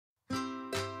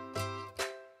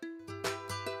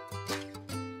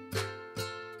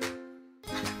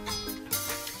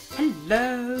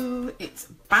Hello, it's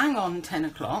bang on 10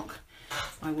 o'clock.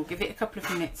 I will give it a couple of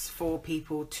minutes for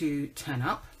people to turn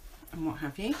up and what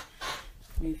have you.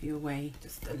 Move you away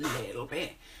just a little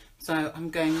bit. So I'm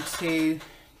going to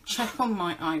check on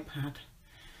my iPad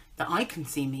that I can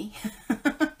see me.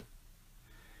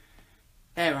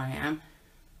 There I am.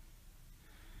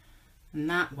 And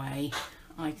that way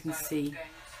I can see.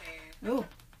 Oh,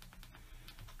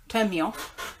 turn me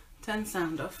off. Turn the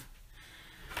sound off.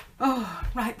 Oh,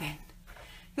 right then.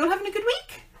 You all having a good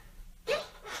week? Yeah.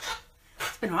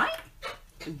 It's been alright.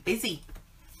 It's been busy.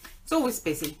 It's always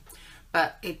busy.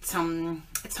 But it's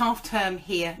half term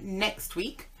here next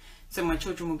week. So my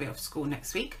children will be off school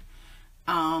next week.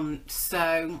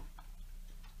 So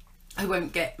I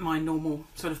won't get my normal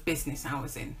sort of business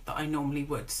hours in that I normally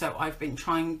would. So I've been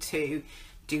trying to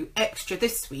do extra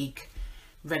this week,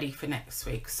 ready for next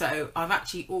week. So I've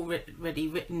actually already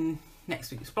written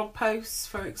next week's blog posts,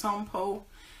 for example,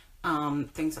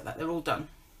 things like that. They're all done,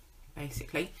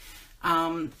 basically.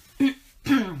 I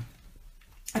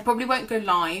probably won't go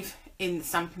live in the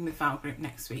Stampin' with Val group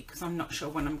next week because I'm not sure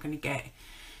when I'm going to get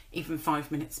even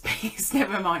 5 minutes space,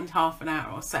 never mind half an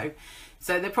hour or so.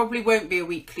 So there probably won't be a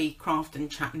weekly craft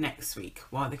and chat next week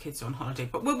while the kids are on holiday,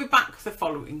 but we'll be back the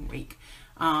following week.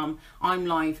 I'm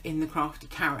live in the Crafty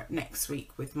Carrot next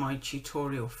week with my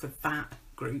tutorial for that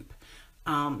group.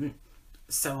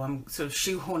 So I'm sort of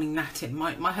shoehorning that in.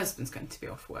 My husband's going to be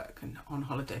off work and on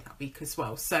holiday that week as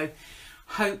well. So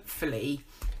hopefully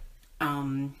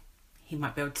he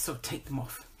might be able to sort of take them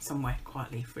off somewhere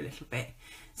quietly for a little bit.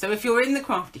 So if you're in the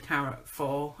Crafty Carrot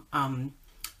for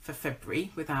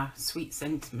February with our Sweet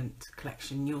Sentiment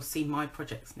collection, you'll see my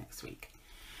projects next week.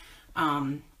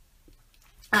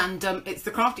 It's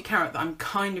the Crafty Carrot that I'm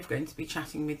kind of going to be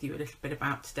chatting with you a little bit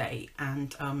about today,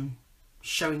 and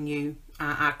showing you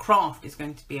our craft is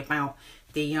going to be about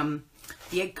the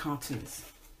egg cartons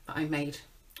that I made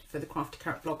for the Crafty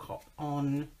Carrot blog hop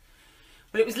on,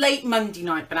 well, it was late Monday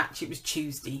night, but actually it was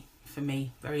Tuesday for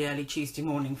me, very early Tuesday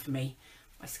morning for me.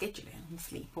 I schedule it on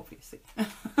sleep, obviously.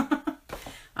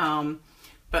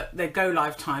 But the go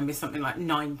live time is something like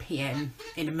 9 PM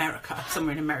in America,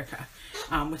 somewhere in America,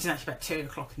 which is actually about 2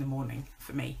 o'clock in the morning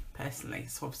for me personally.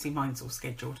 So obviously mine's all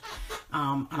scheduled.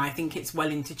 And I think it's well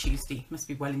into Tuesday, must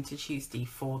be well into Tuesday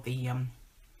for the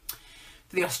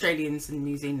Australians and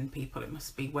New Zealand people. It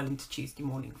must be well into Tuesday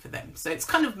morning for them. So it's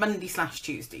kind of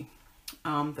Monday/Tuesday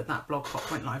that blog hop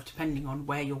went live, depending on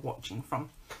where you're watching from.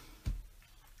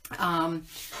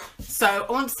 So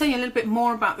I want to tell you a little bit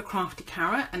more about the Crafty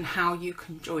Carrot and how you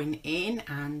can join in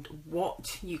and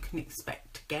what you can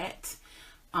expect to get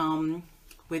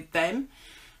with them.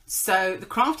 So the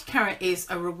Crafty Carrot is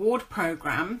a reward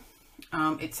program.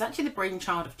 It's actually the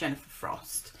brainchild of Jennifer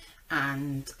Frost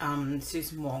and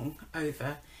Susan Wong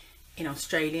over in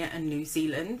Australia and New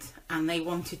Zealand, and they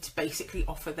wanted to basically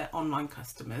offer their online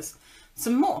customers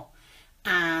some more,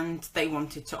 and they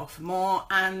wanted to offer more,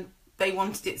 and they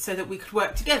wanted it so that we could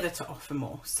work together to offer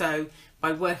more. So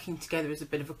by working together as a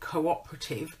bit of a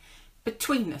cooperative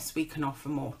between us, we can offer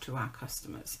more to our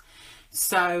customers.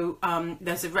 So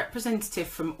there's a representative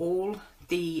from all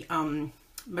the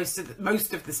most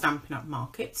of the Stampin' Up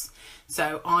markets.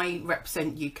 So I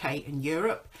represent UK and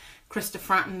Europe. Krista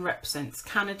Fratton represents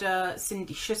Canada.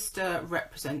 Cindy Schuster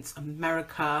represents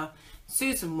America.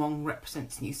 Susan Wong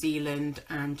represents New Zealand,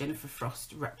 and Jennifer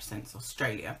Frost represents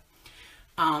Australia.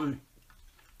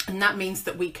 And that means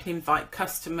that we can invite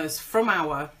customers from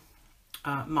our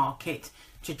market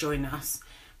to join us,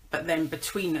 but then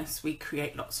between us we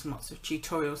create lots and lots of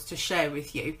tutorials to share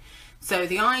with you. So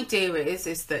the idea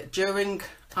is that during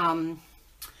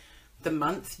the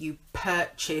month you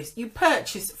purchase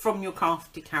from your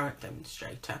Crafty Carrot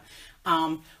demonstrator.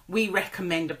 We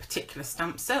recommend a particular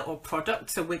stamp set or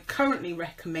product. So we're currently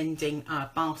recommending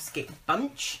a basket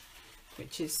bunch,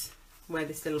 which is where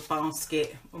this little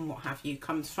basket and what have you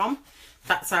comes from.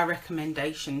 That's our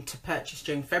recommendation to purchase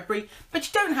during February, but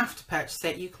you don't have to purchase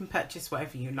it. You can purchase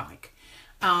whatever you like.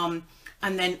 And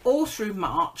then all through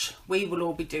March, we will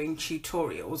all be doing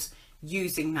tutorials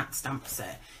using that stamp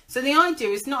set. So the idea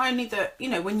is not only that, you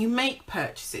know, when you make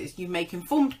purchases, you make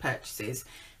informed purchases,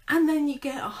 and then you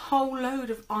get a whole load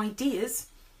of ideas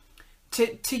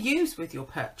to use with your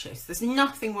purchase. There's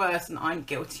nothing worse, and I'm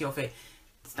guilty of it.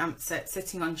 Stamp set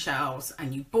sitting on shelves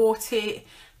and you bought it,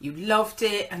 you loved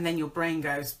it, and then your brain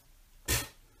goes,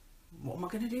 what am I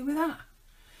going to do with that?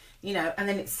 You know, and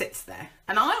then it sits there.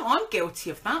 And I'm guilty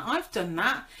of that. I've done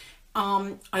that.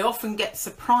 I often get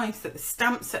surprised that the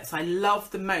stamp sets I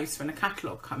love the most when a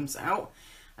catalogue comes out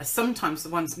are sometimes the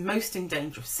ones most in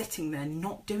danger of sitting there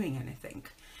not doing anything.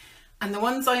 And the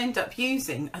ones I end up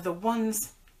using are the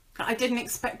ones that I didn't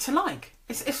expect to like.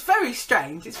 It's very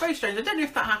strange. It's very strange. I don't know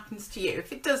if that happens to you.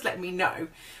 If it does, let me know.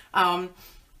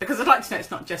 Because I'd like to know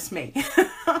it's not just me.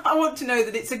 I want to know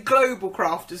that it's a global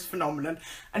crafters phenomenon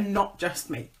and not just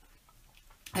me.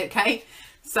 Okay,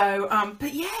 so,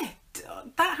 but yeah,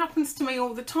 that happens to me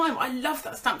all the time. I love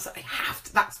that stamp set. I have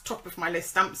to, that's top of my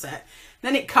list stamp set.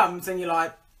 Then it comes and you're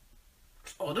like,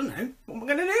 I don't know, what am I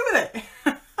going to do with it?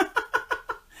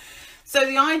 So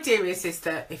the idea is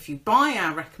that if you buy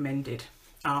our recommended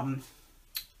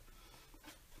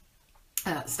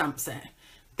stamp set,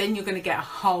 then you're going to get a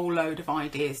whole load of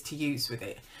ideas to use with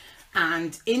it.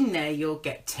 And in there you'll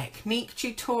get technique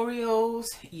tutorials,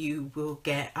 you will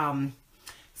get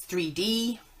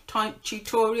 3D type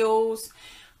tutorials.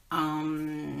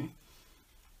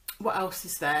 What else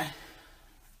is there?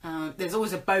 There's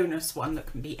always a bonus one that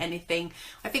can be anything.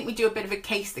 I think we do a bit of a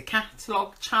case the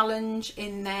catalogue challenge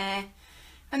in there.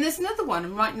 And there's another one,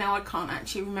 and right now I can't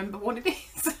actually remember what it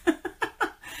is.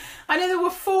 I know there were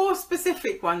 4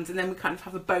 specific ones, and then we kind of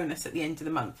have a bonus at the end of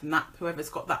the month, and that whoever's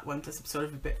got that one does sort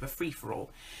of a bit of a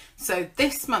free-for-all. So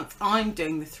this month I'm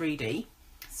doing the 3D.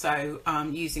 So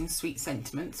using Sweet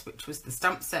Sentiments, which was the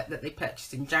stamp set that they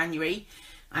purchased in January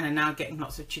and are now getting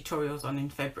lots of tutorials on in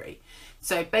February.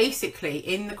 So basically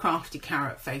in the Crafty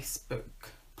Carrot Facebook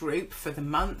group for the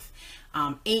month,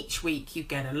 each week you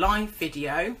get a live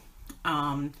video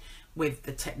with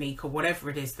the technique or whatever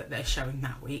it is that they're showing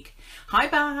that week. Hi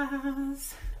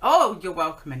Baz! Oh, you're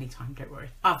welcome anytime, don't worry.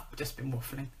 I've just been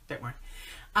waffling, don't worry.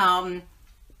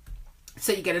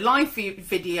 So you get a live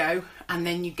video and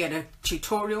then you get a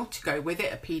tutorial to go with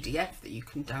it, a PDF that you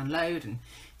can download and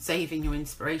save in your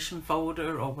inspiration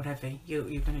folder or whatever you're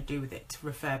going to do with it to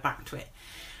refer back to it.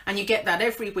 And you get that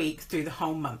every week through the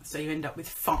whole month. So you end up with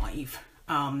 5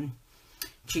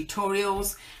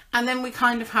 tutorials. And then we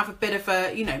kind of have a bit of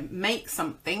a, you know, make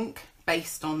something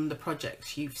based on the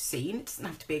projects you've seen. It doesn't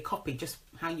have to be a copy, just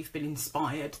how you've been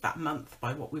inspired that month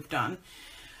by what we've done.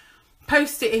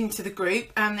 Post it into the group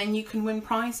and then you can win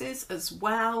prizes as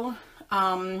well,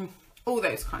 all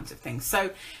those kinds of things.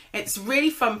 So it's a really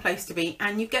fun place to be,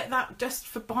 and you get that just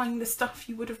for buying the stuff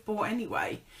you would have bought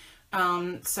anyway.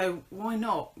 So why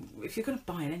not? If you're going to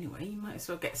buy it anyway, you might as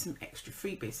well get some extra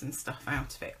freebies and stuff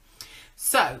out of it.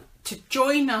 So to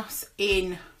join us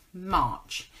in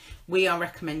March, we are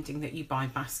recommending that you buy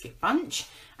Basket Bunch,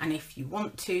 and if you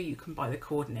want to, you can buy the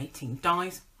coordinating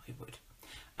dies. I would.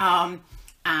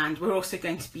 And we're also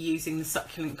going to be using the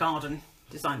Succulent Garden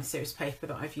Designer Series paper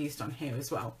that I've used on here as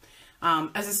well.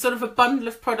 As a sort of a bundle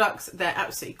of products, they're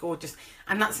absolutely gorgeous.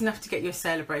 And that's enough to get you a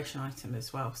celebration item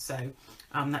as well. So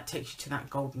that takes you to that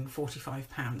golden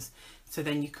 £45. So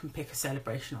then you can pick a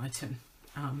celebration item.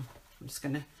 I'm just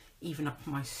going to even up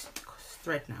my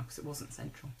thread now because it wasn't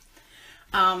central.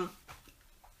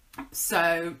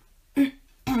 So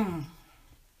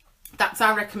that's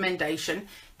our recommendation.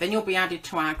 Then you'll be added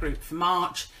to our group for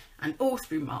March, and all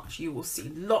through March you will see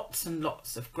lots and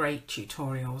lots of great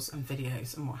tutorials and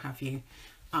videos and what have you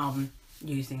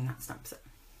using that stamp set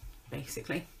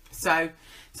basically. So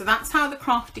that's how the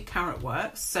Crafty Carrot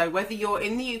works. So whether you're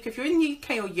in the UK, if you're in the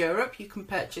UK or Europe, you can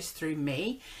purchase through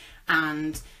me,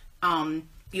 and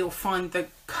you'll find the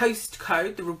coast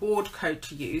code, the reward code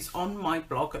to use on my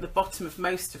blog at the bottom of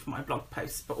most of my blog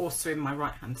posts, but also in my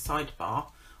right hand sidebar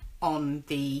on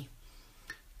the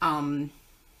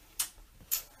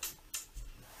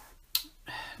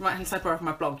right hand sidebar of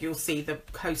my blog. You'll see the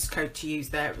host code to use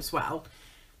there as well.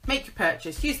 Make your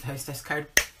purchase, use the hostess code,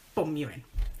 boom, you're in.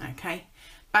 Okay,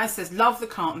 Baz says, love the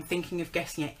carton, thinking of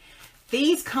getting it.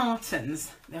 These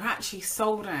cartons, they're actually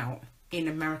sold out in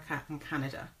America and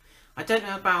Canada. I don't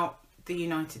know about the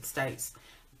United States,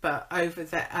 but over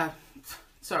there,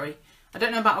 sorry, I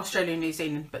don't know about Australia and New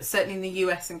Zealand, but certainly in the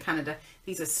US and Canada,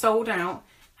 these are sold out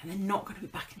and they're not going to be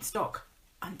back in stock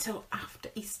until after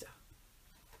Easter.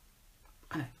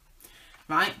 I know,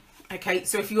 right? Okay,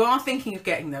 so if you are thinking of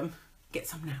getting them, get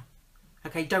some now.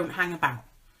 Okay, don't hang about.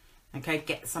 Okay,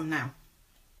 get some now.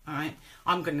 All right,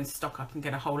 I'm going to stock up and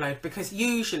get a whole load, because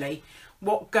usually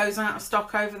what goes out of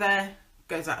stock over there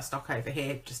goes out of stock over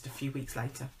here just a few weeks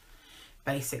later,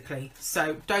 basically.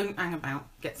 So don't hang about,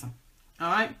 get some.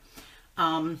 All right,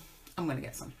 I'm going to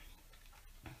get some.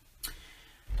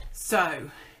 So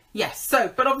yes,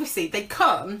 so but obviously they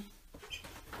come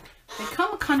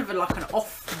kind of like an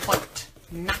off-white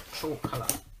natural colour.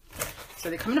 So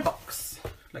they come in a box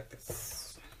like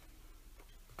this.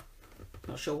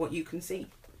 Not sure what you can see.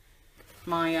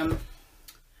 My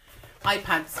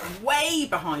iPad's way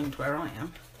behind where I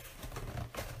am.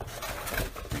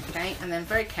 Okay, and then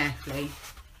very carefully,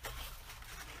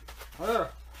 they're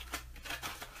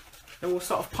all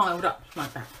sort of piled up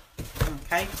like that.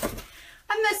 okay?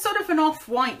 And they're sort of an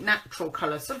off-white natural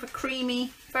colour, sort of a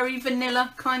creamy, very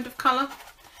vanilla kind of colour.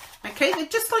 Okay, they're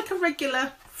just like a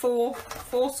regular four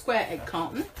square egg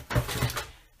carton.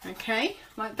 Okay,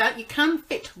 like that. You can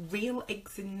fit real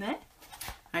eggs in there.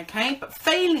 Okay, but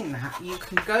failing that, you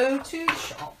can go to the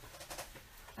shop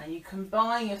and you can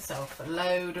buy yourself a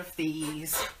load of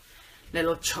these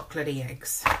little chocolatey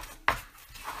eggs.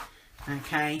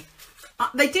 Okay,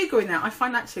 they do go in there. I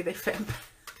find actually they fit.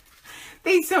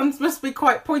 These ones must be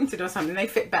quite pointed or something. They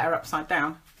fit better upside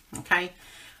down. Okay,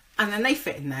 and then they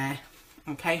fit in there.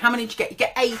 Okay, how many did you get? You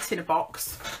get 8 in a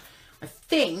box. I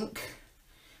think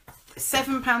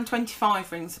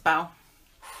 £7.25 rings a bell.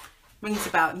 Rings a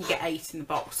bell, and you get 8 in the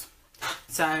box.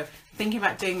 So thinking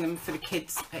about doing them for the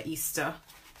kids at Easter.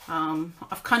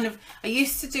 I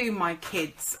used to do my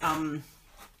kids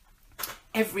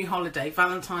every holiday,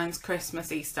 Valentine's,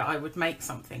 Christmas, Easter. I would make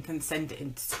something and send it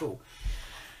into school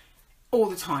all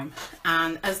the time.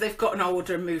 And as they've gotten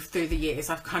older and moved through the years,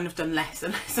 I've kind of done less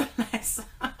and less and less.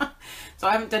 So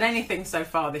I haven't done anything so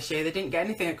far this year. They didn't get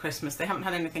anything at Christmas. They haven't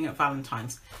had anything at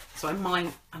Valentine's. So I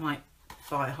might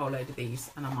buy a whole load of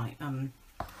these, and I might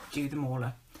do them all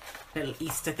a little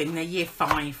Easter thing. They're year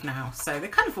 5 now, so they're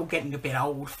kind of all getting a bit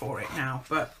old for it now.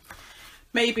 But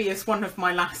maybe as one of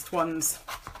my last ones,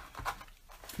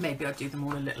 maybe I'll do them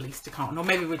all a little Easter carton, or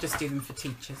maybe we'll just do them for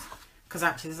teachers. Because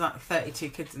actually there's like 32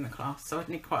 kids in the class, so I'd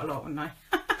need quite a lot, wouldn't I?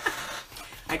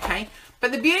 Okay,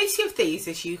 but the beauty of these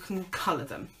is you can colour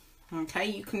them. Okay,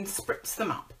 you can spritz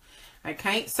them up.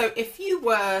 Okay, so if you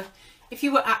were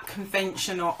at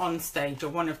convention or on stage or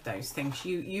one of those things,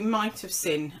 you might have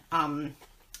seen, I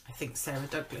think Sarah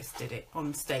Douglas did it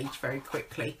on stage very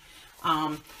quickly.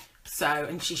 And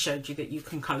she showed you that you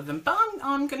can colour them, but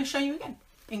I'm going to show you again,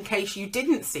 in case you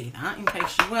didn't see that, in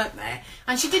case you weren't there.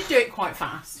 And she did do it quite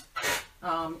fast.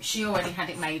 She already had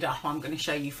it made up. I'm going to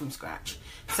show you from scratch.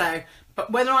 So,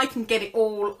 but whether I can get it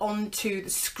all onto the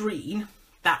screen,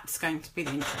 that's going to be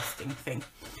the interesting thing.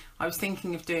 I was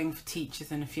thinking of doing for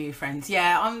teachers and a few friends.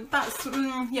 Yeah,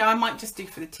 I might just do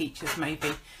for the teachers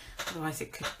maybe. Otherwise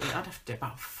it could be, I'd have to do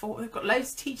about 40. They've got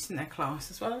loads of teachers in their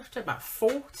class as well. I'd have to do about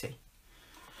 40.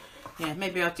 Yeah,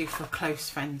 maybe I'll do for close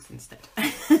friends instead.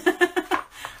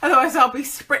 Otherwise I'll be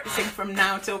spritzing from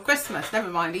now till Christmas. Never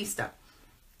mind Easter.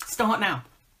 Start now.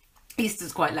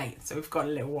 Easter's quite late, so we've got a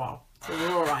little while. So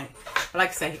we're all right. But like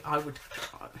I say,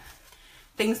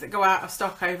 things that go out of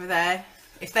stock over there,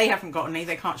 if they haven't got any,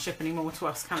 they can't ship any more to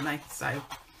us, can they? So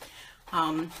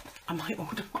I might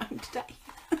order mine today.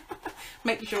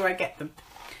 Make sure I get them.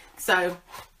 So,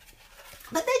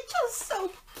 but they're just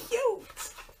so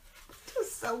cute.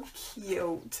 Just so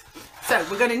cute. So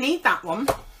we're going to need that one.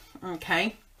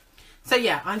 Okay. So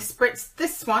yeah, I spritzed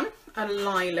this one a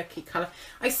lilac-y colour.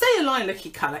 I say a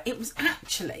lilac-y colour. It was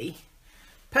actually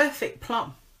Perfect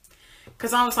Plum.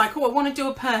 Because I was like, oh, I want to do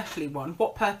a purpley one.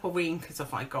 What purple reinkers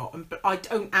have I got? But I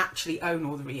don't actually own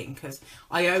all the reinkers.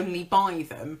 I only buy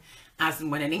them as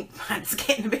and when an ink pad's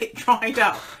getting a bit dried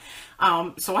up.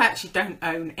 So I actually don't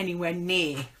own anywhere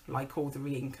near like all the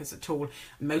reinkers at all. I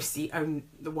mostly own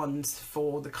the ones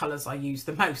for the colours I use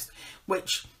the most,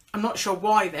 which I'm not sure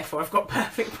why, therefore I've got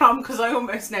Perfect Plum, because I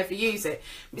almost never use it.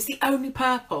 It's the only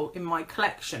purple in my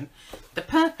collection. The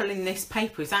purple in this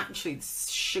paper is actually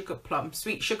sugar plum,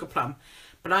 sweet sugar plum.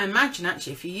 But I imagine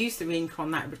actually if you use the reinker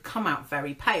on that, it would come out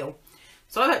very pale.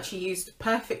 So I've actually used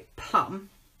Perfect Plum,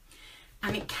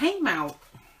 and it came out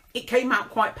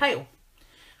quite pale.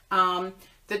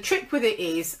 The trick with it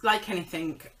is, like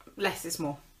anything, less is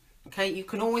more. Okay, you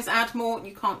can always add more,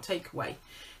 you can't take away.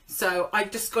 So I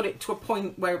just got it to a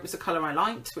point where it was a colour I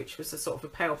liked, which was a sort of a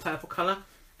pale purple colour.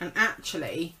 And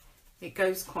actually, it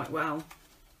goes quite well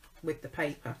with the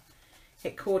paper.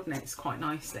 It coordinates quite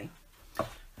nicely.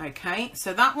 Okay,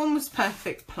 so that one was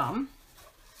Perfect Plum.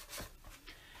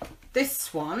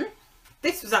 This one,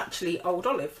 this was actually Old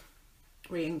Olive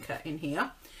reinker in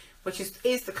here, which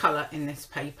is the colour in this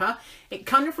paper. It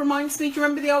kind of reminds me, do you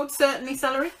remember the old Certainly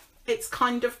Celery? It's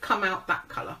kind of come out that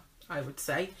colour, I would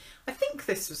say. I think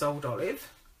this was Old Olive.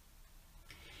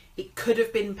 It could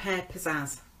have been Pear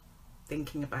Pizzazz,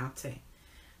 thinking about it.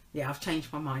 Yeah, I've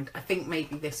changed my mind. I think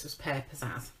maybe this was Pear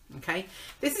Pizzazz. Okay,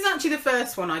 this is actually the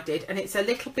first one I did, and it's a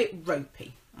little bit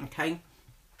ropey. Okay,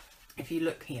 if you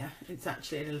look here, it's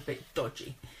actually a little bit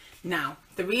dodgy. Now,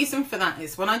 the reason for that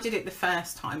is when I did it the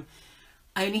first time,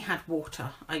 I only had water.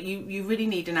 You really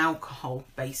need an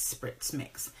alcohol-based spritz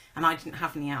mix, and I didn't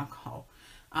have any alcohol.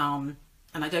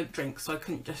 And I don't drink, so I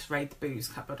couldn't just raid the booze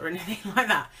cupboard or anything like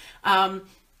that.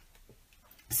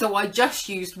 So I just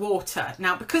used water.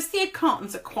 Now, because the egg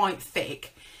cartons are quite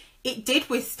thick, it did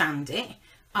withstand it.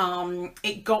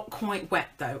 It got quite wet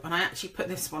though, and I actually put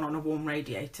this one on a warm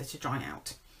radiator to dry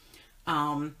out.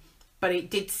 But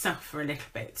it did suffer a little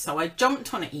bit. So I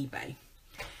jumped on eBay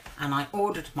and I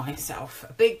ordered myself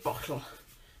a big bottle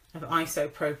of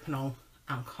Isopropanol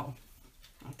Alcohol.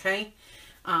 Okay.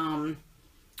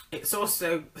 It's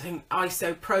also, I think,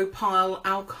 Isopropyl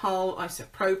Alcohol,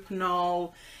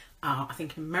 Isopropanol. I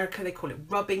think in America they call it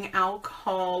rubbing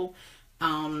alcohol.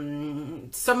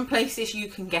 Some places you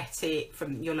can get it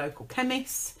from your local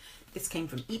chemists. This came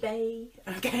from eBay.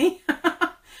 Okay.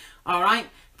 All right.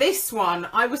 This one,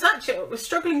 I was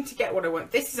struggling to get what I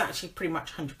want. This is actually pretty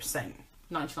much 100%,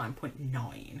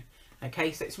 99.9.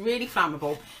 Okay, so it's really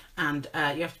flammable, and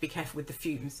you have to be careful with the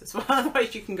fumes as well.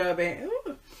 Otherwise, you can go a bit.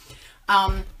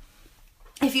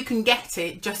 If you can get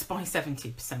it, just buy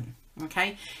 70%.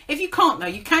 Okay. If you can't, though,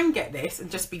 you can get this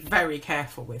and just be very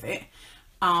careful with it.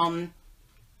 And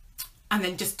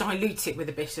then just dilute it with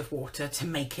a bit of water to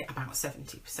make it about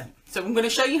 70%. So I'm going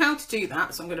to show you how to do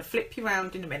that. So I'm going to flip you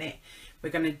around in a minute. We're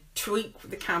going to tweak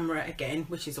the camera again,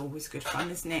 which is always good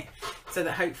fun, isn't it? So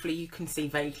that hopefully you can see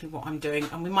vaguely what I'm doing.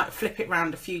 And we might flip it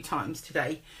around a few times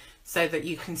today so that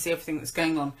you can see everything that's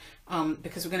going on.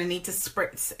 Because we're going to need to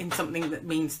spritz in something that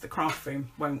means the craft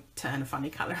room won't turn a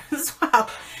funny colour as well.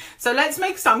 So let's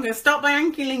make some. I'm going to start by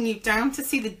angling you down to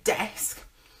see the desk.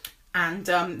 And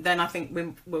then I think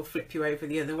we'll flip you over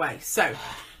the other way. So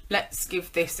let's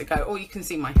give this a go. Oh, you can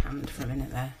see my hand for a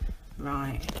minute there.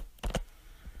 Right.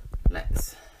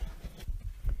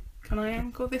 Can I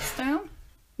angle this down?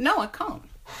 No, I can't.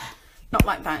 Not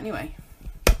like that anyway.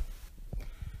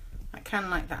 I can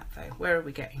like that though. Where are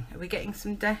we getting? Are we getting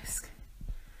some desk?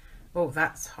 Oh,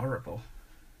 that's horrible.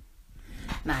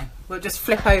 No, we'll just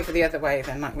flip over the other way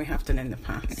then, like we have done in the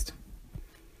past.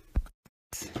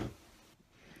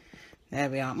 There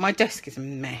we are. My desk is a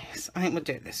mess. I think we'll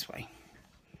do it this way.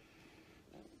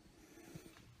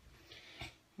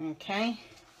 Okay.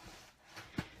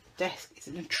 Desk is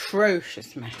an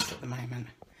atrocious mess at the moment.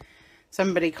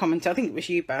 Somebody commented, I think it was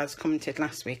you, Baz, commented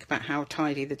last week about how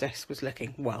tidy the desk was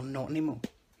looking. Well, not anymore.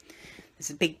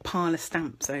 There's a big pile of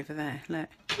stamps over there. Look.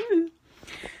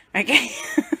 Okay.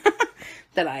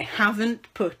 That I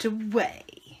haven't put away.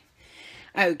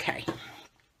 Okay.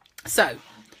 So,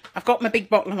 I've got my big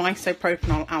bottle of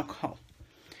Isopropanol Alcohol.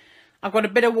 I've got a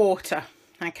bit of water,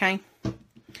 okay?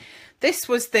 This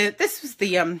was the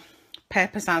Pear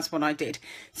Pizzazz one I did.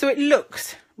 So it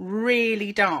looks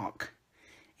really dark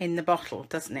in the bottle,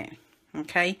 doesn't it?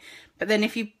 Okay? But then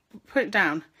if you put it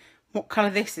down, what colour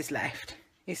this is left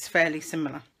is fairly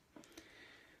similar.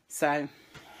 So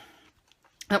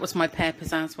that was my Pear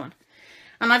Pizzazz one.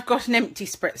 And I've got an empty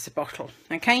spritzer bottle,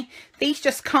 okay? These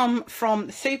just come from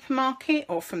the supermarket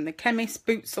or from the chemist,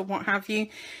 Boots or what have you.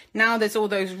 Now there's all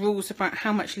those rules about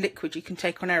how much liquid you can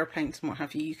take on aeroplanes and what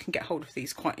have you. You can get hold of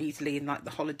these quite easily in like the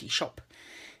holiday shop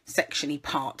section-y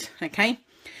part, okay?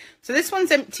 So this one's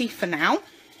empty for now.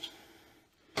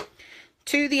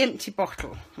 To the empty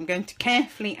bottle, I'm going to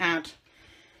carefully add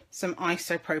some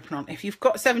isopropanol. If you've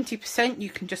got 70%,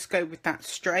 you can just go with that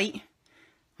straight.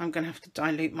 I'm going to have to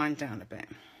dilute mine down a bit.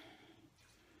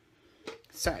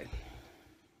 So, I'm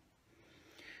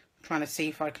trying to see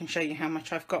if I can show you how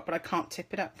much I've got, but I can't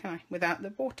tip it up, can I? Without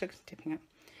the water tipping up.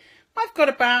 I've got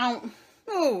about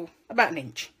an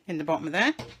inch in the bottom of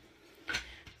there.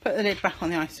 Put the lid back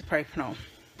on the isopropanol.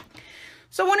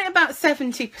 So I want it about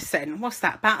 70%. What's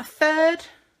that? About a third?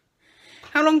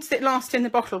 How long does it last in the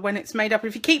bottle when it's made up?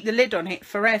 If you keep the lid on it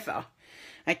forever,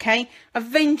 okay,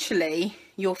 eventually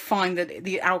you'll find that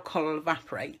the alcohol will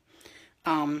evaporate.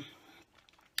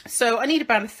 So I need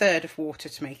about a third of water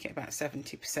to make it about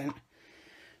 70%.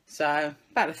 So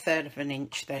about a third of an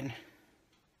inch then,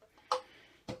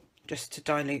 just to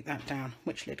dilute that down.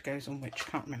 Which lid goes on which?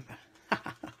 Can't remember.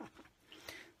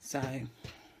 So,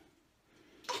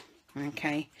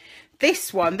 okay.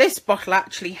 This bottle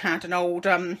actually had an old,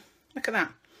 look at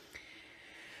that,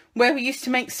 where we used to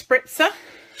make spritzer,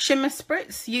 shimmer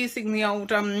spritz, using the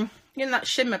old, you know, that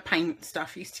shimmer paint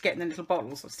stuff you used to get in the little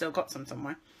bottles. I've still got some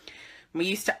somewhere. And we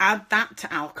used to add that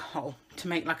to alcohol to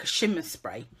make like a shimmer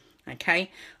spray,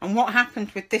 okay? And what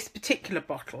happened with this particular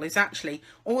bottle is actually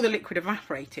all the liquid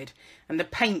evaporated and the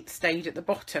paint stayed at the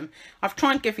bottom. I've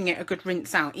tried giving it a good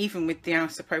rinse out, even with the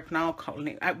isopropanol alcohol, and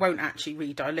it won't actually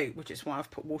re-dilute, which is why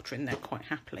I've put water in there quite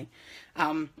happily.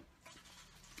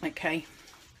 Okay,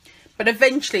 but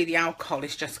eventually the alcohol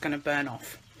is just going to burn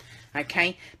off,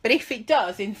 okay? But if it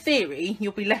does, in theory,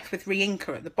 you'll be left with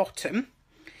re-inker at the bottom,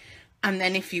 and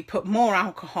then if you put more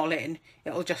alcohol in,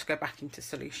 it'll just go back into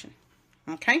solution,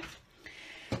 okay?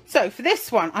 So for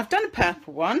this one, I've done a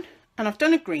purple one. and I've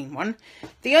done a green one.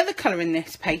 The other colour in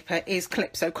this paper is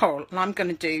Calypso Coral, and I'm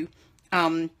going to do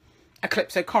a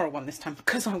Calypso Coral one this time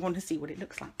because I want to see what it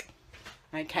looks like.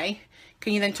 Okay,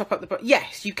 can you then top up the bottom?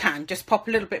 Yes, you can. Just pop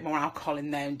a little bit more alcohol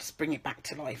in there and just bring it back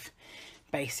to life,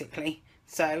 basically.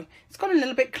 So it's got a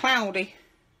little bit cloudy.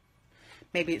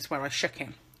 Maybe it's where I shook it.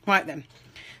 Right then.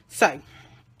 So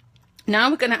now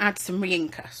we're going to add some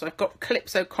re-inker. So I've got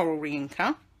Calypso Coral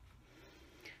re-inker.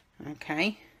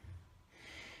 Okay.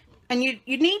 And you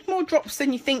need more drops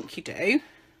than you think you do.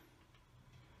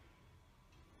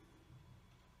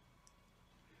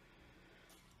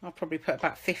 I'll probably put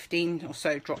about 15 or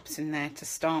so drops in there to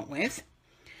start with.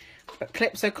 But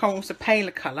Calypso Coral's a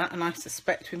paler colour, and I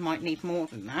suspect we might need more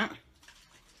than that.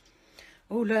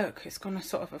 Oh look, it's gone a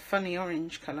sort of a funny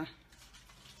orange colour.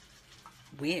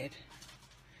 Weird.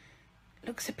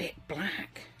 Looks a bit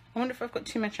black. I wonder if I've got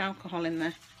too much alcohol in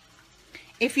there.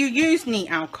 If you use neat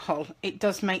alcohol, it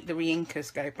does make the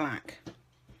re-inkers go black.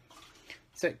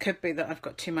 So it could be that I've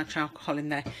got too much alcohol in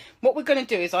there. What we're going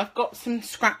to do is I've got some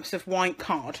scraps of white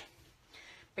card,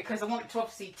 because I want to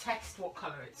obviously test what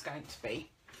colour it's going to be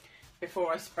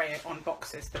before I spray it on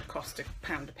boxes that cost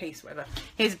 £1 a piece, whatever.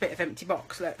 Here's a bit of empty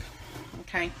box, look.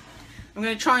 Okay. I'm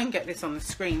going to try and get this on the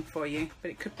screen for you,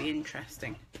 but it could be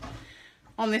interesting.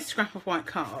 On this scrap of white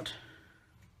card,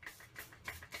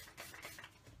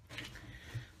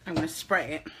 I'm going to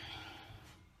spray it,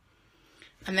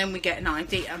 and then we get an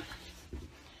idea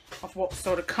of what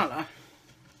sort of colour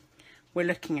we're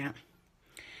looking at.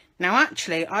 Now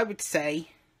actually I would say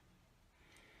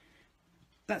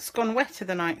that's gone wetter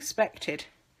than I expected,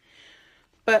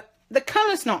 but the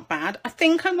colour's not bad. I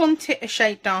think I want it a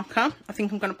shade darker. I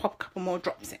think I'm going to pop a couple more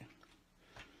drops in.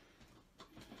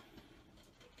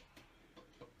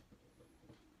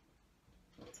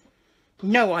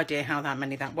 No idea how that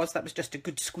many that was. That was just a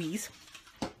good squeeze.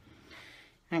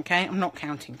 Okay, I'm not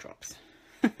counting drops.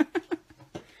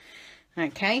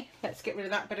 Okay, let's get rid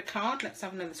of that bit of card. Let's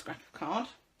have another scrap of card.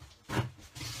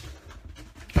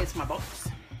 Here's my box.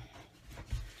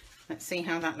 Let's see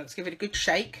how that looks. Give it a good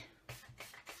shake.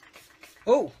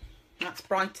 Oh, that's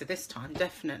brighter this time,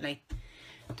 definitely.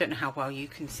 Don't know how well you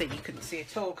can see. You couldn't see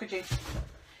at all, could you?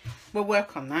 We'll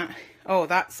work on that. Oh,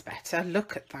 that's better.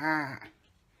 Look at that.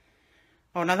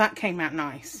 Oh, now that came out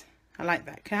nice. I like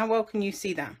that. How well can you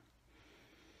see that?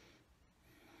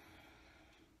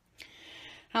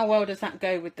 How well does that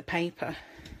go with the paper?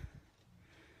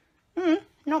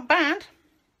 Not bad.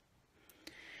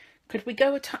 Could we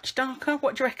go a touch darker?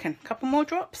 What do you reckon? A couple more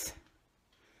drops?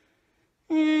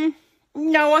 No,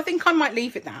 I think I might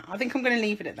leave it that. I think I'm going to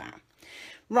leave it at that.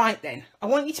 Right then, I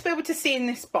want you to be able to see in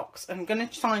this box. I'm going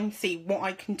to try and see what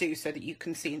I can do so that you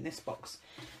can see in this box.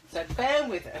 So bear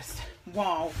with us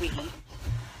while we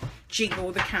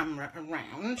jiggle the camera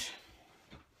around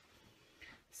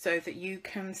so that you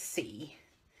can see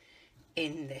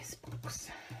in this box.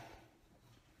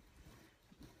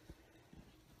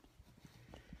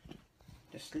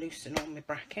 Just loosen all my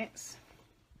brackets.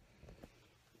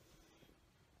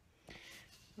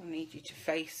 I need you to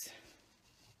face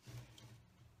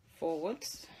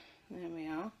forwards. There we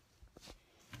are.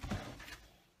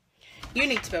 You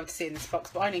need to be able to see in this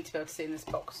box, but I need to be able to see in this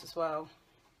box as well.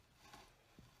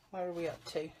 Where are we up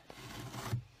to?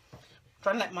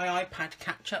 Try and let my iPad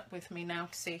catch up with me now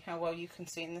to see how well you can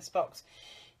see in this box.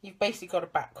 You've basically got a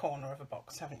back corner of a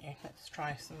box, haven't you? Let's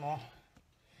try some more.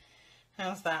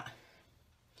 How's that?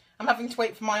 I'm having to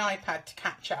wait for my iPad to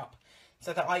catch up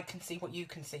so that I can see what you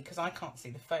can see, because I can't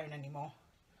see the phone anymore.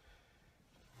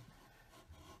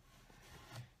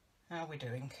 How are we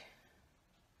doing?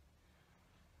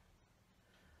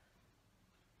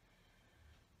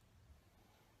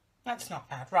 That's not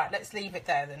bad. Right, let's leave it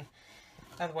there then.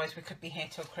 Otherwise we could be here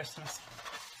till Christmas.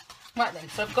 Right then,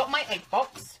 so I've got my egg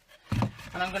box,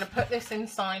 and I'm going to put this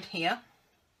inside here,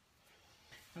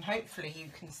 and hopefully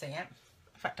you can see it.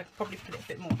 In fact, I could probably put it a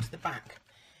bit more to the back.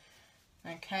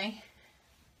 Okay.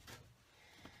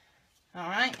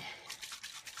 Alright.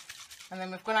 And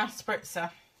then we've got our spritzer,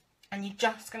 and you're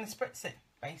just going to spritz it,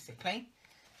 basically.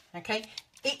 Okay.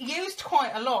 It used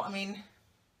quite a lot. I mean,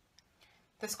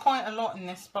 there's quite a lot in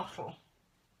this bottle.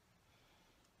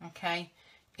 Okay.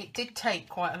 It did take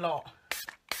quite a lot,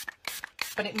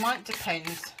 but it might depend.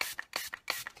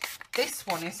 This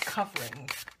one is covering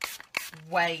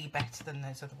way better than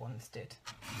those other ones did.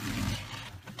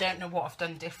 I don't know what I've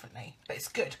done differently, but it's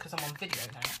good because I'm on video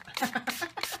now.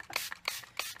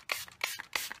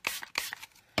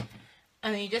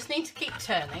 And then you just need to keep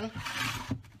turning,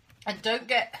 and don't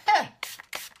get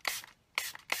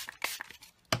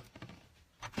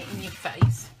it in your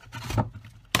face.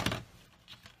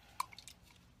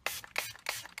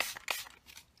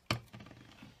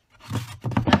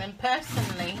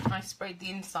 personally, I sprayed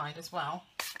the inside as well.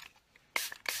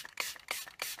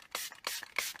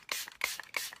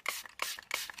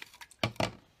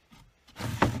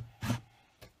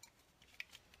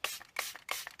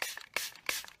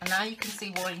 And now you can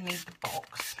see why you need the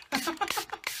box.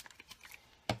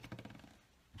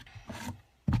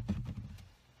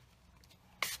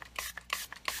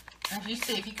 As you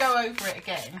see, if you go over it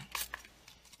again, it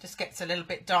just gets a little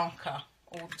bit darker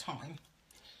all the time.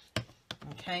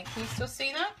 Okay, can you still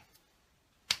see that?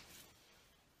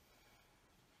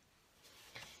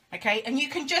 Okay, and you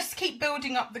can just keep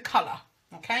building up the colour,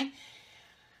 okay?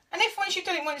 And if once you've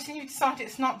done it once and you decide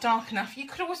it's not dark enough, you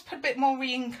could always put a bit more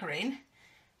re-inker in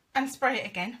and spray it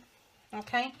again,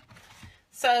 okay?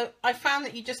 So I found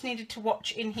that you just needed to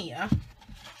watch in here,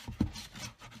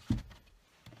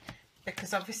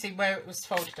 because obviously where it was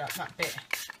folded up, that bit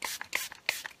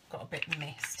got a bit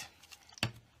missed.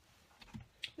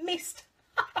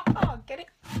 Get it?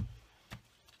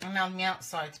 And now the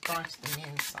outside's brighter than the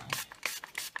inside.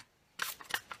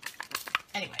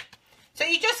 Anyway, so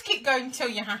you just keep going until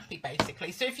you're happy,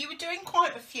 basically. So if you were doing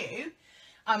quite a few,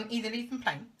 either leave them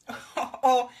plain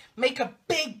or make a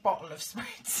big bottle of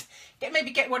sprays.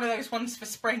 Maybe get one of those ones for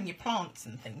spraying your plants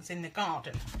and things in the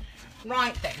garden.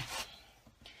 Right then,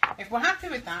 if we're happy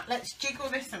with that, let's jiggle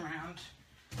this around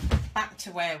back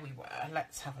to where we were.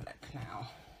 Let's have a look now.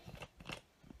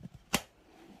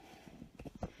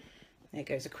 There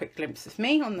goes a quick glimpse of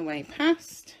me on the way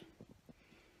past.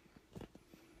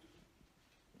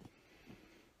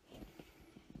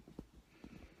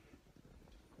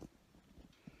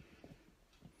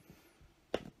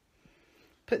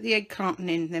 Put the egg carton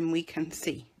in, then we can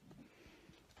see.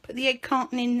 Put the egg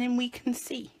carton in, then we can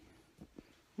see.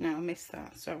 No, I missed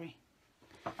that, sorry.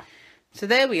 So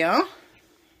there we are.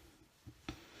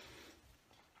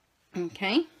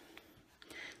 Okay.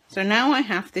 So now I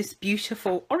have this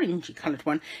beautiful orangey coloured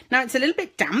one. Now it's a little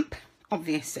bit damp,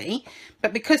 obviously,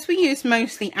 but because we use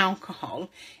mostly alcohol,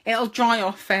 it'll dry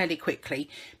off fairly quickly.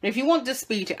 But if you want to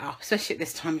speed it up, especially at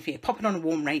this time of year, pop it on a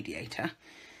warm radiator.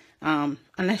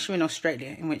 Unless you're in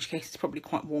Australia, in which case it's probably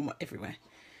quite warm everywhere.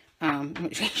 In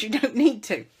which case you don't need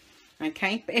to.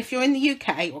 Okay, but if you're in the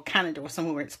UK or Canada or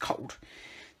somewhere where it's cold,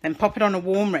 then pop it on a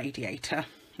warm radiator.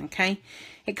 Okay,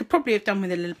 it could probably have done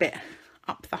with a little bit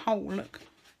up the hole, look.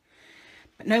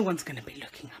 But no one's going to be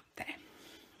looking up there.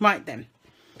 Right then.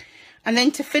 And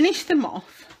then to finish them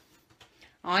off,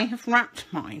 I have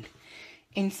wrapped mine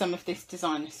in some of this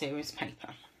designer series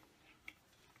paper.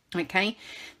 Okay,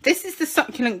 this is the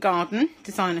Succulent Garden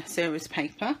designer series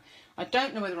paper. I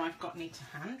don't know whether I've got any to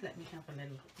hand. Let me have a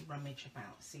little rummage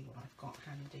about, see what I've got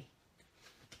handy.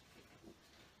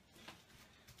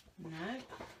 No,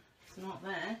 it's not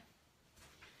there.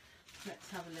 Let's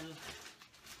have a little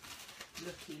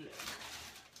looky look.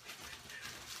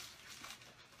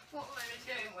 What am I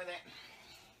doing with it?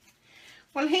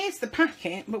 Well, here's the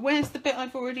packet, but where's the bit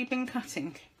I've already been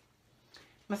cutting?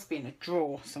 Must be in a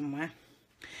drawer somewhere.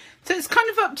 So it's kind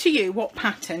of up to you what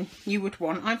pattern you would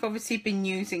want. I've obviously been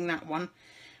using that one.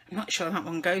 I'm not sure that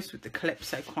one goes with the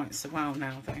Calypso quite so well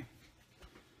now, though.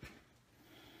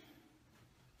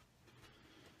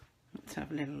 Let's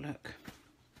have a little look.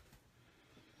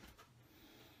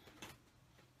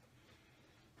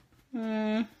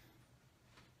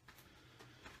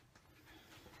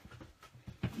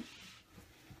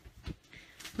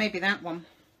 Maybe that one.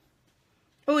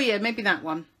 Oh yeah, maybe that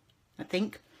one, I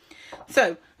think.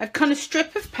 So I've cut a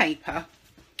strip of paper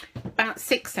about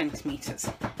 6 centimetres.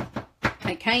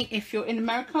 Okay, if you're in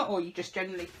America or you just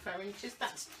generally prefer inches,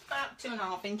 that's about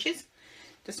 2.5 inches,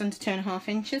 just under 2.5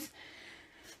 inches.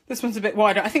 This one's a bit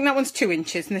wider. I think that one's 2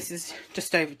 inches and this is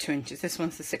just over 2 inches. This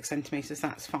one's the 6 centimetres,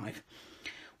 that's 5.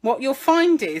 What you'll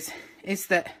find is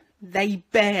that they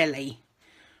barely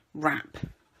wrap.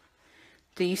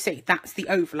 Do you see? That's the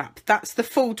overlap. That's the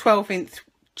full 12-inch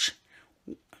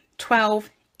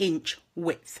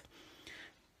width,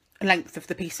 length of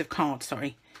the piece of card,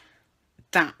 sorry.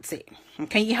 That's it.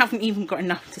 Okay, you haven't even got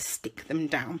enough to stick them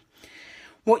down.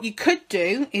 What you could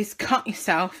do is cut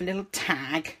yourself a little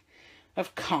tag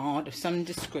of card of some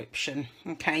description,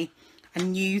 okay,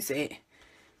 and use it,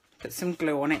 put some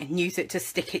glue on it and use it to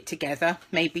stick it together.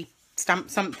 Maybe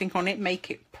stamp something on it, make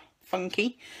it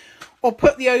funky, or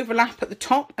put the overlap at the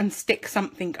top and stick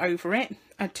something over it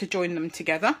to join them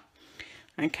together.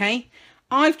 Okay,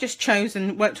 I've just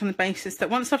worked on the basis that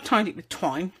once I've tied it with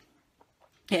twine,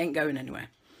 it ain't going anywhere.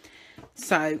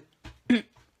 So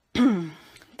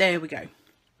there we go.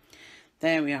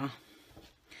 There we are.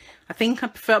 I think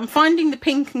I'm finding the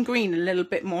pink and green a little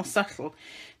bit more subtle.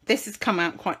 This has come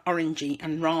out quite orangey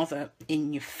and rather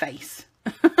in your face.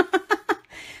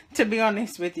 to be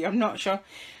honest with you. I'm not sure.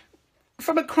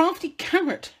 From a crafty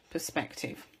carrot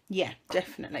perspective, yeah,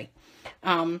 definitely.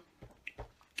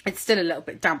 It's still a little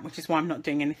bit damp, which is why I'm not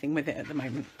doing anything with it at the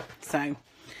moment. So,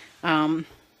 but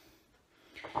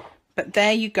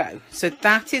there you go. So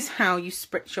that is how you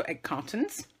spritz your egg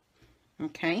cartons.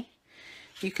 Okay.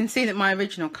 You can see that my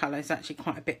original colour is actually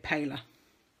quite a bit paler.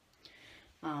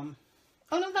 Oh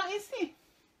no, that is it.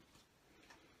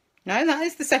 No, that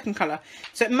is the second colour.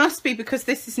 So it must be because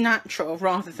this is natural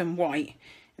rather than white.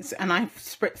 And I've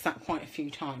spritzed that quite a few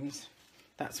times.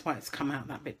 That's why it's come out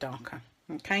that bit darker.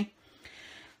 Okay.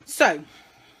 So,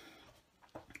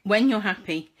 when you're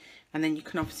happy, and then you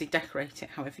can obviously decorate it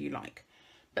however you like.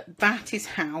 But that is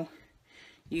how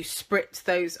you spritz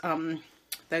those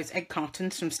egg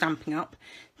cartons from Stampin' Up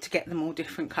to get them all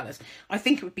different colours. I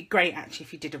think it would be great actually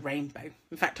if you did a rainbow.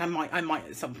 In fact, I might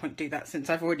at some point do that, since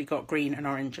I've already got green and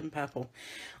orange and purple.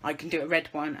 I can do a red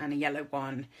one and a yellow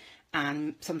one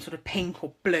and some sort of pink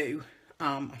or blue.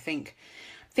 I think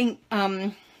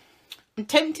I'm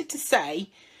tempted to say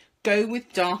go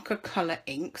with darker colour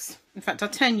inks. In fact, I'll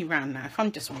turn you around now. If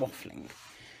I'm just waffling,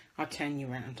 I'll turn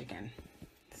you around again.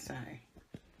 So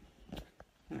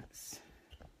let's...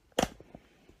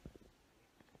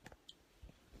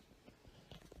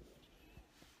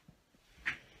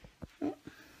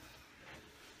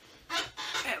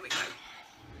 There we go.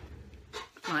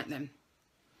 Right then.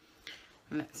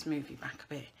 Let's move you back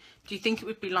a bit. Do you think it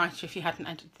would be lighter if you hadn't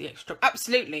added the extra?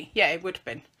 Absolutely. Yeah, it would have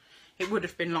been. It would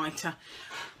have been lighter.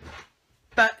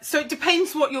 But so it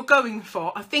depends what you're going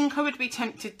for. I think I would be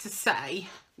tempted to say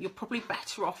you're probably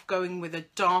better off going with a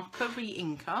darker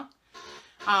re-inker.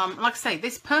 Like I say,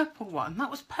 this purple one,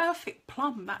 that was perfect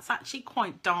plum. That's actually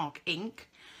quite dark ink.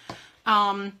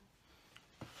 I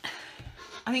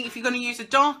think if you're going to use a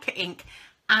darker ink,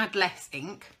 add less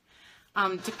ink.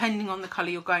 Depending on the colour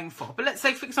you're going for. But let's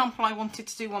say, for example, I wanted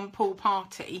to do one Pool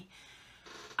Party.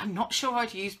 I'm not sure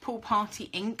I'd use Pool Party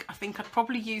ink. I think I'd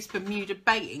probably use Bermuda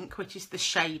Bay ink, which is the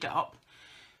shade up.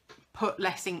 Put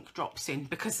less ink drops in,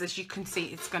 because as you can see,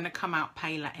 it's going to come out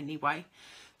paler anyway.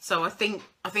 So I think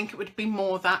it would be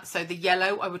more that. So the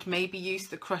yellow, I would maybe use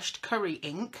the crushed curry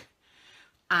ink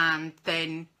and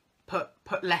then put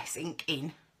less ink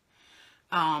in.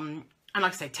 And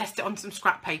like I say, test it on some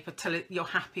scrap paper till you're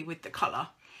happy with the colour.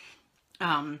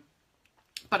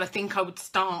 But I think I would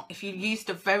start, if you used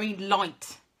a very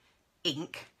light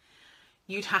ink,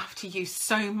 you'd have to use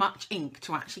so much ink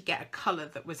to actually get a colour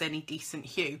that was any decent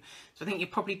hue. So I think you're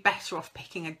probably better off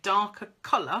picking a darker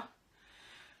colour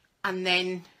and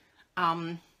then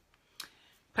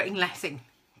putting less in,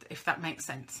 if that makes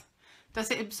sense. Does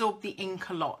it absorb the ink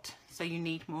a lot, so you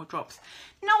need more drops?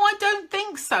 No, I don't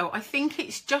think so. I think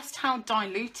it's just how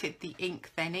diluted the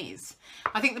ink then is.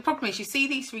 I think the problem is you see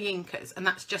these re-inkers and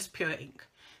that's just pure ink.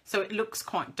 So it looks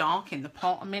quite dark in the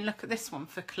pot. I mean, look at this one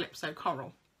for Calypso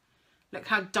Coral. Look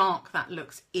how dark that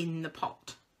looks in the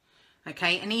pot.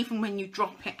 Okay, and even when you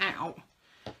drop it out,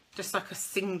 just like a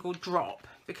single drop,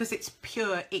 because it's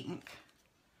pure ink.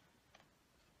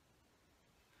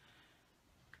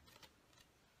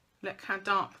 Look how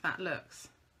dark that looks.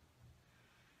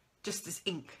 Just as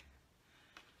ink.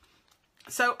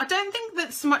 So I don't think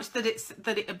that so much that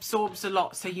it absorbs a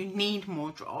lot, so you need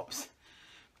more drops,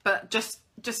 but just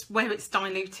where it's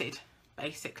diluted,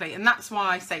 basically. And that's why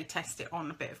I say test it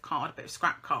on a bit of card, a bit of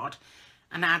scrap card,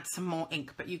 and add some more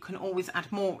ink. But you can always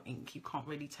add more ink. You can't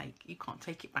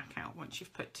take it back out once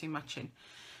you've put too much in.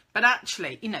 But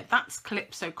actually, you know, that's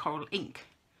Calypso Coral ink.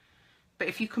 But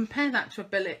if you compare that to a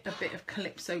bit of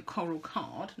Calypso Coral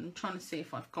card, and I'm trying to see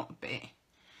if I've got a bit.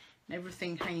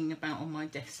 Everything hanging about on my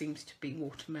desk seems to be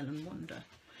Watermelon Wonder.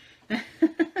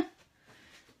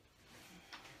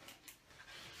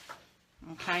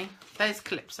 Okay, there's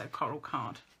Calypso Coral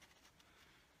card.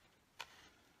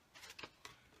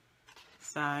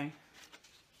 So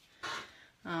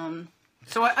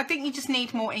I think you just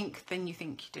need more ink than you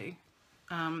think you do.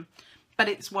 But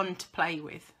it's one to play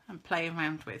with and play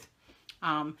around with.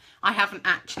 I haven't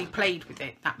actually played with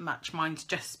it that much. Mine's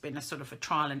just been a sort of a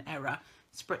trial and error.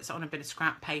 Spritz it on a bit of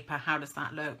scrap paper. How does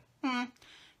that look?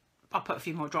 I'll put a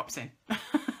few more drops in.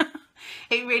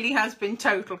 It really has been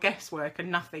total guesswork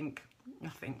and nothing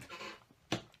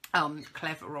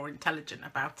clever or intelligent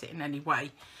about it in any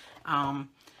way.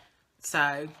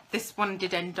 So this one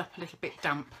did end up a little bit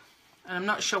damp, and I'm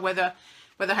not sure whether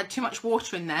I had too much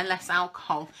water in there, less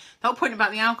alcohol. The whole point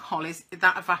about the alcohol is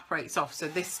that evaporates off, so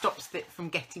this stops it from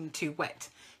getting too wet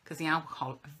because the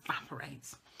alcohol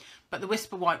evaporates. But the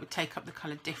Whisper White would take up the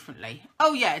colour differently.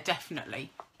 Oh yeah, definitely.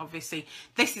 Obviously,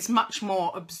 this is much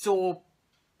more absorptive.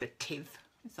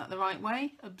 Is that the right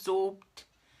way? Absorbed.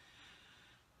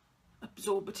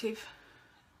 absorbative.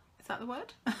 Is that the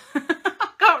word? I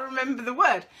can't remember the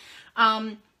word.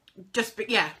 But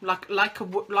yeah, like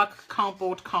a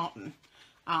cardboard carton.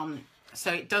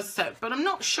 So it does soak, but I'm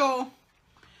not sure.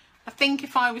 I think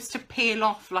if I was to peel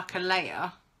off like a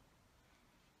layer,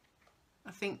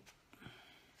 I think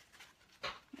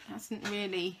it hasn't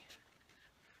really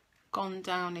gone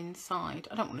down inside.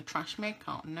 I don't want to trash my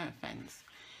carton, no offence.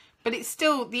 But it's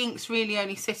still, the ink's really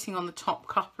only sitting on the top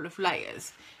couple of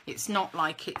layers. It's not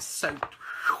like it's soaked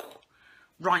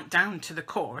right down to the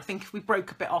core. I think if we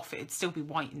broke a bit off, it'd still be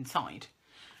white inside.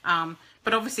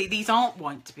 But obviously these aren't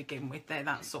white to begin with. They're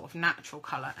that sort of natural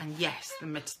colour. And yes,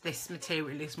 this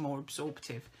material is more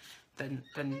absorptive than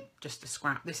just a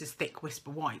scrap. This is thick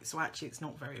whisper white, so actually it's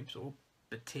not very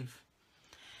absorbative.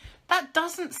 That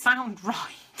doesn't sound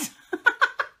right.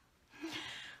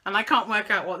 And I can't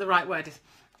work out what the right word is.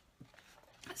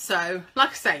 So, like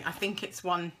I say, I think it's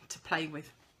one to play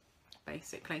with,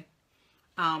 basically.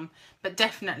 But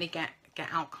definitely get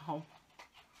alcohol.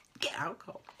 Get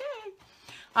alcohol.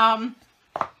 Yay.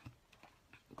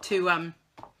 To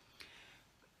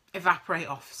evaporate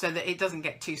off so that it doesn't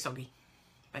get too soggy,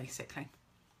 basically.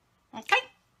 Okay.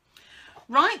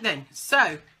 Right then.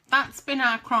 So that's been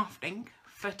our crafting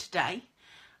for today,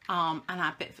 and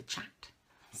our bit of a chat.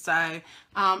 So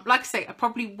like I say, I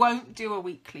probably won't do a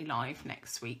weekly live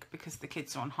next week because the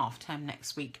kids are on half term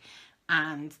next week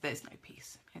and there's no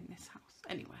peace in this house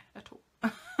anywhere at all.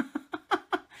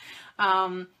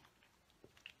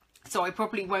 So I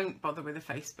probably won't bother with a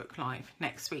Facebook live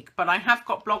next week, but I have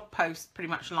got blog posts pretty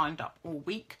much lined up all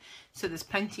week, so there's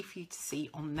plenty for you to see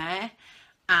on there.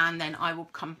 And then I will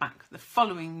come back the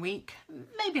following week.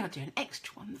 Maybe I'll do an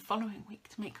extra one the following week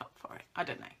to make up for it. I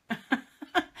don't know.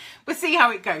 We'll see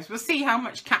how it goes. We'll see how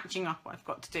much catching up I've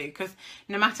got to do, because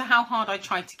no matter how hard I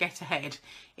try to get ahead,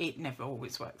 it never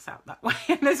always works out that way.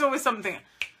 And there's always something,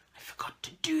 I forgot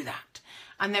to do that.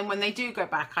 And then when they do go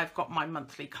back, I've got my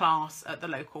monthly class at the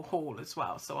local hall as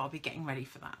well. So I'll be getting ready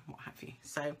for that and what have you.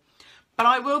 So, but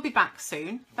I will be back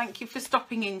soon. Thank you for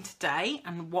stopping in today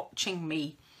and watching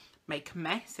me make a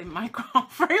mess in my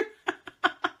craft room.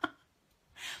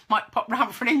 Might pop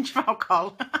round for an inch of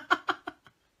alcohol.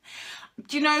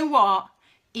 Do you know what?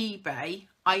 eBay,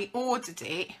 I ordered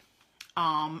it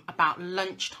about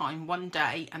lunchtime one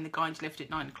day and the guy delivered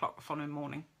at 9 o'clock the following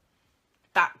morning.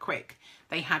 That quick.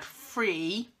 They had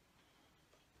free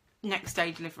next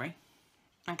day delivery.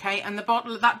 Okay, and the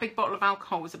bottle, that big bottle of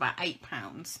alcohol was about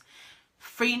 £8.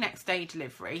 Free next day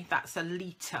delivery. That's a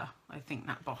litre, I think,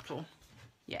 that bottle.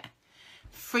 Yeah.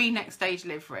 Free next day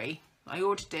delivery. I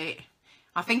ordered it.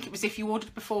 I think it was if you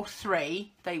ordered before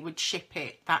 3, they would ship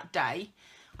it that day.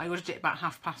 I ordered it about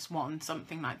 1:30,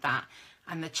 something like that.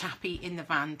 And the chappie in the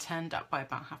van turned up by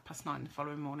about 9:30 the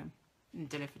following morning and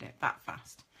delivered it that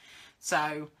fast.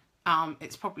 So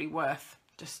it's probably worth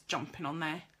just jumping on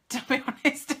there, to be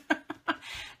honest,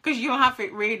 because you'll have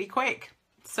it really quick.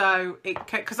 So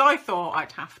because I thought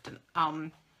I'd have to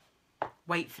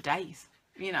wait for days,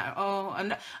 you know. Oh,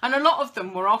 and a lot of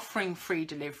them were offering free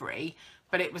delivery,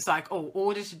 but it was like, oh,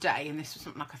 order today, and this was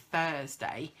something like a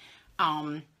Thursday,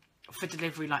 for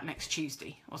delivery like next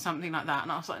Tuesday or something like that.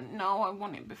 And I was like, no, I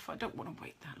want it before. I don't want to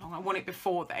wait that long. I want it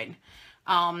before then.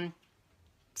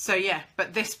 So yeah,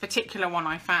 but this particular one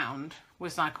I found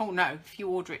was like, oh no, if you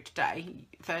order it today,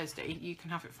 Thursday, you can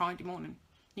have it Friday morning.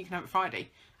 You can have it Friday.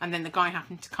 And then the guy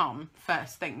happened to come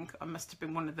first thing. I must have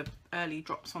been one of the early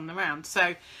drops on the round.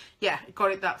 So yeah, it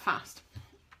got it that fast.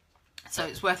 So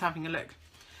it's worth having a look.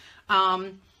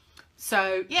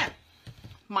 So yeah,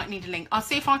 might need a link. I'll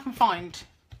see if I can find,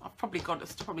 I've probably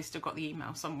still got the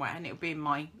email somewhere, and it'll be in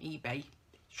my eBay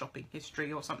shopping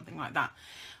history or something like that.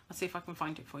 I'll see if I can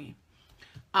find it for you.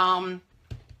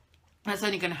 That's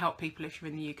only going to help people if you're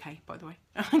in the UK, by the way.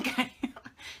 Okay.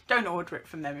 Don't order it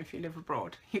from them if you live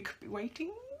abroad. You could be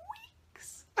waiting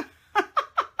weeks.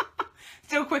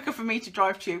 Still quicker for me to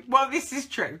drive to you. Well, this is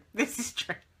true. This is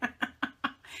true.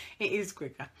 It is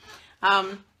quicker.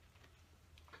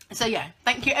 So yeah,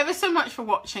 thank you ever so much for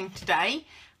watching today.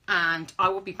 And I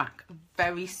will be back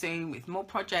very soon with more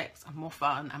projects and more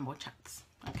fun and more chats.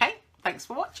 Okay. Thanks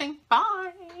for watching.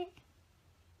 Bye.